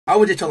I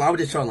was just trolling. I'm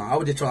just trolling. I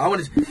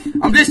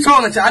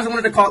just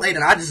wanted to call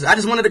Adin. I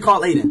just wanted to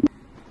call Adin.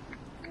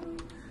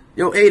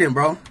 Yo, Adin,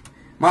 bro.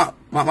 My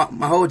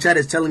whole chat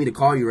is telling me to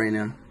call you right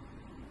now.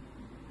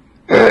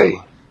 Hey.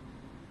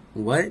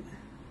 What?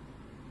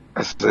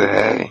 I said,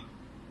 hey.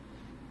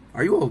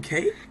 Are you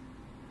okay?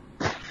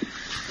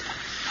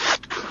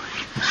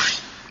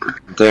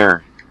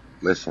 There.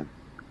 Listen.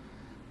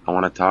 I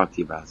want to talk to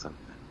you about something.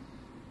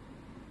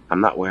 I'm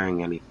not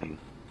wearing anything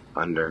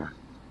under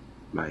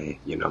my,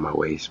 my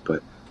waist,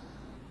 but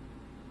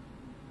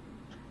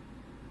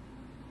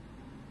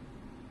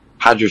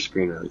hide your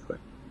screen really quick.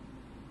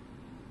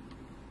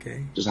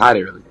 Okay. Just hide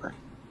it really quick.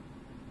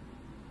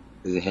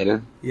 Is it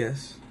hidden?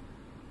 Yes.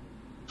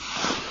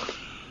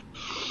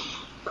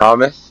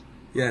 Promise?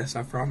 Yes,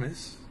 I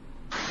promise.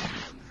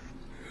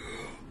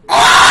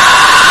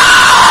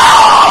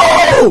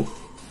 Oh!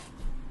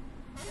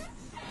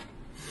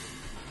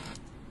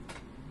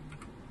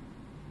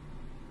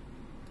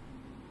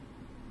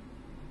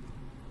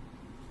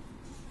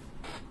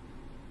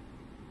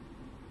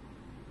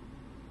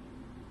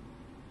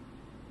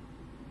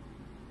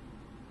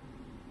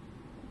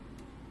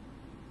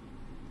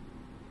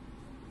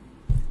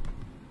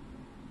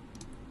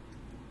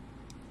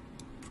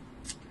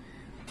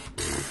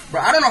 Bro,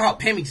 I don't know how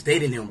Pammy's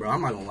dating him, bro.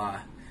 I'm not gonna lie.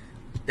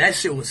 That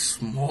shit was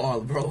small,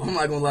 bro. I'm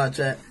not gonna lie,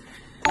 chat.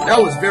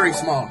 That was very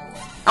small.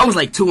 I was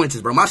like 2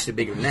 inches, bro. My shit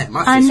bigger than that.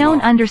 My shit small.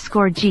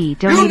 Unknown_G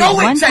donated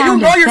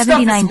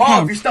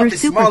 £1.79 through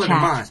Super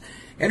Chat.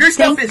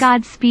 Thank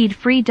God Speed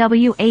Free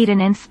W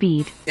Adin and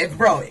Speed.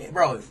 Bro,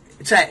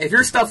 chat, if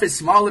your stuff is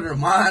smaller than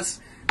mine,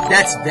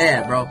 that's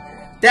bad, bro.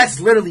 That's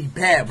literally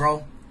bad,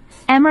 bro.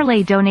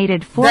 Emerle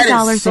donated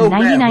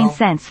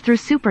 $4.99 through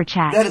Super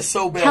Chat. That is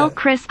so bad. Tell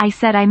Chris I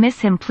said I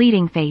miss him,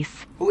 pleading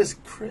face. Who is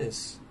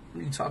Chris?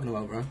 What are you talking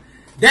about, bro?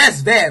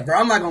 That's bad, bro.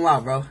 I'm not gonna lie,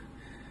 bro.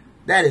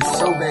 That is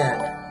so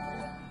bad.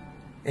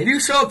 If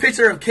you show a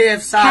picture of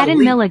KFC,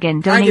 Adin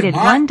Milligan donated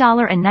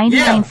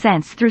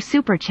 $1.99 through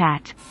Super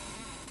Chat.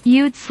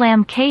 You'd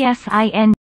slam KSIN.